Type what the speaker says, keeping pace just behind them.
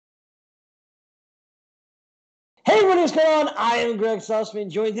Hey, everybody, what's going on? I am Gregg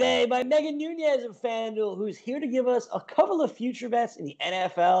Sussman, joined today by Megan Nunez of FanDuel, who's here to give us a couple of future bets in the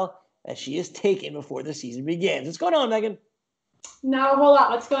NFL that she has taken before the season begins. What's going on, Megan? Not a whole lot.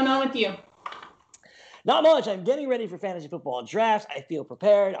 What's going on with you? Not much. I'm getting ready for fantasy football drafts. I feel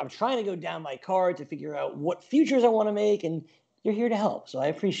prepared. I'm trying to go down my card to figure out what futures I want to make, and you're here to help, so I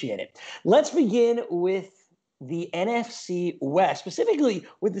appreciate it. Let's begin with the NFC West, specifically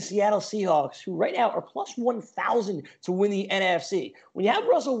with the Seattle Seahawks, who right now are plus 1,000 to win the NFC. When you have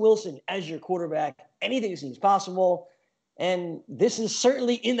Russell Wilson as your quarterback, anything seems possible, and this is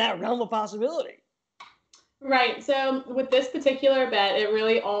certainly in that realm of possibility. Right. So with this particular bet, it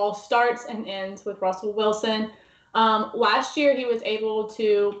really all starts and ends with Russell Wilson. Last year, he was able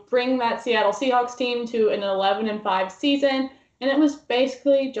to bring that Seattle Seahawks team to an 11-5 season, and it was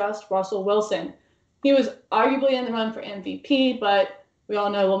basically just Russell Wilson. He was arguably in the run for MVP, but we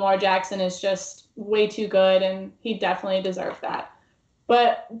all know Lamar Jackson is just way too good, and he definitely deserved that.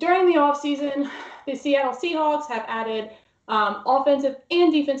 But during the offseason, the Seattle Seahawks have added offensive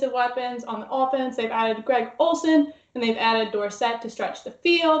and defensive weapons. On the offense, they've added Greg Olsen, and they've added Dorsett to stretch the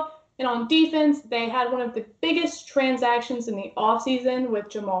field. And on defense, they had one of the biggest transactions in the offseason with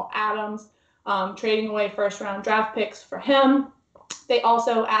Jamal Adams, trading away first-round draft picks for him. They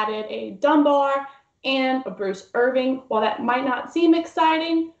also added a Dunbar and a Bruce Irving. While that might not seem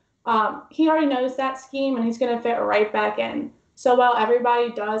exciting, he already knows that scheme, and he's going to fit right back in. So while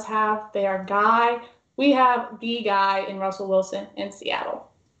everybody does have their guy, we have the guy in Russell Wilson in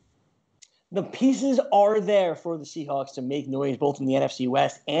Seattle. The pieces are there for the Seahawks to make noise both in the NFC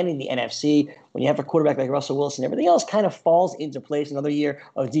West and in the NFC. When you have a quarterback like Russell Wilson, everything else kind of falls into place. Another year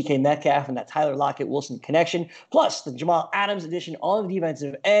of DK Metcalf and that Tyler Lockett-Wilson connection, plus the Jamal Adams addition on the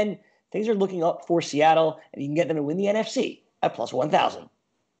defensive end. Things are looking up for Seattle, and you can get them to win the NFC at plus 1,000.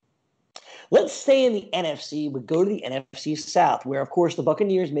 Let's stay in the NFC, but go to the NFC South, where, of course, the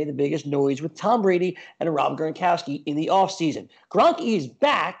Buccaneers made the biggest noise with Tom Brady and Rob Gronkowski in the offseason. Gronk is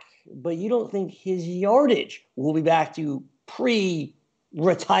back, but you don't think his yardage will be back to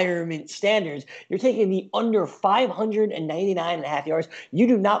pre-retirement standards. You're taking the under 599.5 yards. You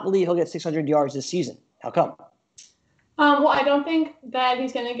do not believe he'll get 600 yards this season. How come? Well, I don't think that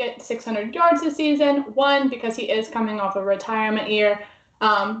he's going to get 600 yards this season. One, because he is coming off a retirement year.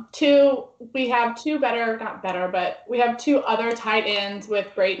 Two, we have we have two other tight ends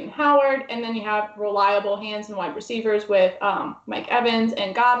with Brayton Howard, and then you have reliable hands and wide receivers with Mike Evans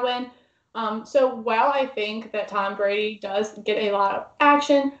and Godwin. So while I think that Tom Brady does get a lot of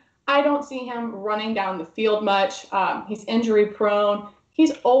action, I don't see him running down the field much. He's injury prone.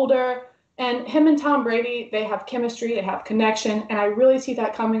 He's older. And him and Tom Brady, they have chemistry, they have connection, and I really see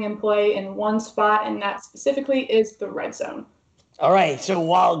that coming in play in one spot, and that specifically is the red zone. All right, so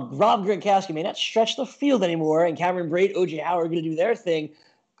while Rob Gronkowski may not stretch the field anymore and Cameron Brate, O.J. Howard are going to do their thing,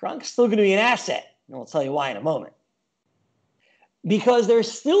 Gronk's still going to be an asset, and I'll tell you why in a moment. Because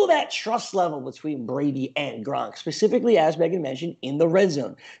there's still that trust level between Brady and Gronk, specifically, as Megan mentioned, in the red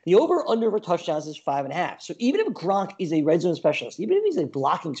zone. The over-under for touchdowns is 5.5. So even if Gronk is a red zone specialist, even if he's a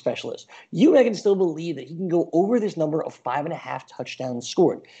blocking specialist, you, Megan, still believe that he can go over this number of 5.5 touchdowns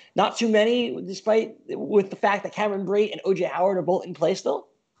scored. Not too many, despite with the fact that Cameron Brate and O.J. Howard are both in play still?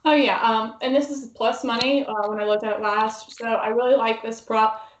 Oh, yeah. And this is plus money when I looked at it last. So I really like this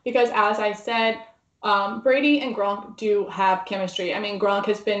prop because, as I said, Brady and Gronk do have chemistry. I mean, Gronk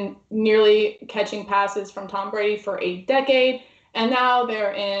has been nearly catching passes from Tom Brady for a decade, and now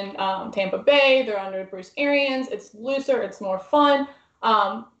they're in Tampa Bay. They're under Bruce Arians. It's looser. It's more fun.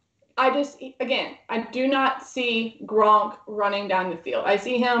 I do not see Gronk running down the field. I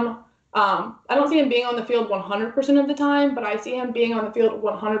see him. I don't see him being on the field 100% of the time, but I see him being on the field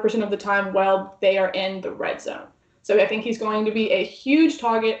 100% of the time while they are in the red zone. So I think he's going to be a huge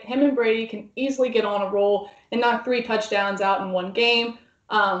target. Him and Brady can easily get on a roll and knock 3 touchdowns out in one game.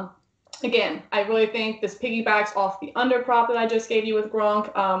 Again, I really think this piggybacks off the under prop that I just gave you with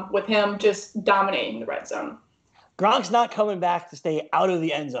Gronk, with him just dominating the red zone. Gronk's not coming back to stay out of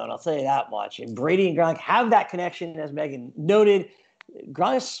the end zone, I'll tell you that much. And Brady and Gronk have that connection, as Megan noted.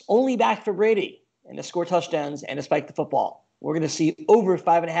 Gronk's only back for Brady and to score touchdowns and to spike the football. We're going to see over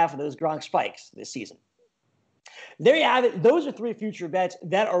 5.5 of those Gronk spikes this season. There you have it. Those are 3 future bets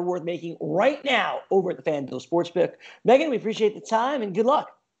that are worth making right now over at the FanDuel Sportsbook. Megan, we appreciate the time and good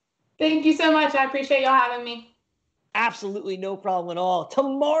luck. Thank you so much. I appreciate y'all having me. Absolutely no problem at all.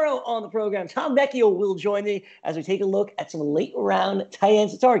 Tomorrow on the program, Tom Vecchio will join me as we take a look at some late round tight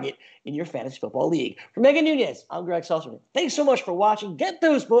ends to target in your fantasy football league. For Megan Nunez, I'm Gregg Sussman. Thanks so much for watching. Get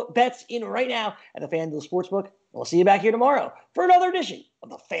those bets in right now at the FanDuel Sportsbook. We'll see you back here tomorrow for another edition of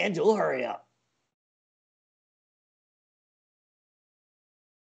the FanDuel Hurry Up.